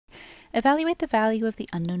Evaluate the value of the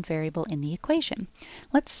unknown variable in the equation.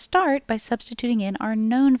 Let's start by substituting in our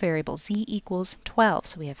known variable, z equals 12.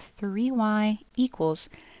 So we have 3y equals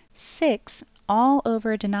 6 all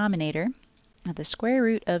over a denominator of the square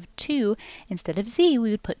root of 2. Instead of z,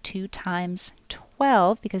 we would put 2 times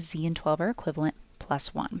 12, because z and 12 are equivalent,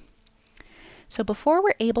 plus 1. So before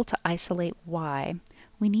we're able to isolate y,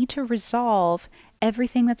 we need to resolve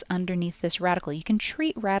everything that's underneath this radical. You can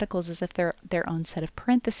treat radicals as if they're their own set of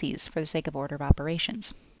parentheses for the sake of order of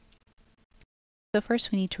operations. So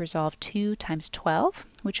first we need to resolve 2 times 12,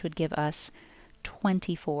 which would give us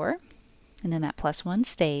 24, and then that plus 1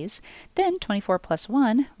 stays. Then 24 plus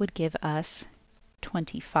 1 would give us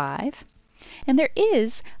 25. And there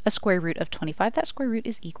is a square root of 25. That square root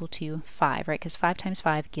is equal to 5, right? Because 5 times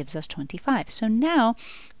 5 gives us 25. So now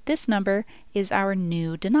this number is our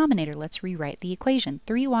new denominator. Let's rewrite the equation.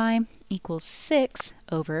 3y equals 6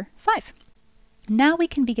 over 5. Now we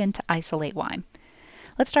can begin to isolate y.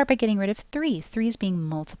 Let's start by getting rid of 3. 3 is being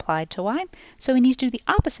multiplied to y, so we need to do the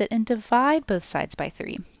opposite and divide both sides by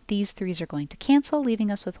 3. These 3's are going to cancel,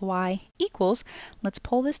 leaving us with y equals, let's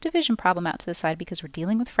pull this division problem out to the side because we're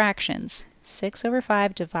dealing with fractions, 6 over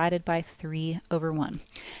 5 divided by 3 over 1.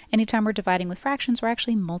 Anytime we're dividing with fractions, we're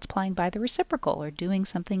actually multiplying by the reciprocal, or doing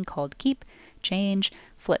something called keep, change,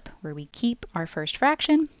 flip, where we keep our first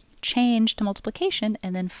fraction, change to multiplication,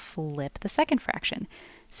 and then flip the second fraction.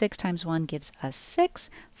 6 times 1 gives us 6.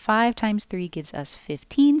 5 times 3 gives us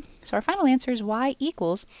 15. So our final answer is y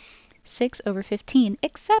equals 6 over 15,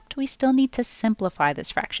 except we still need to simplify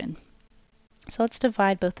this fraction. So let's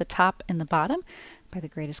divide both the top and the bottom by the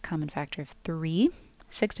greatest common factor of 3.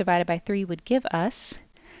 6 divided by 3 would give us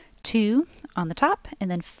 2 on the top, and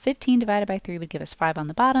then 15 divided by 3 would give us 5 on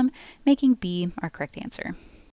the bottom, making B our correct answer.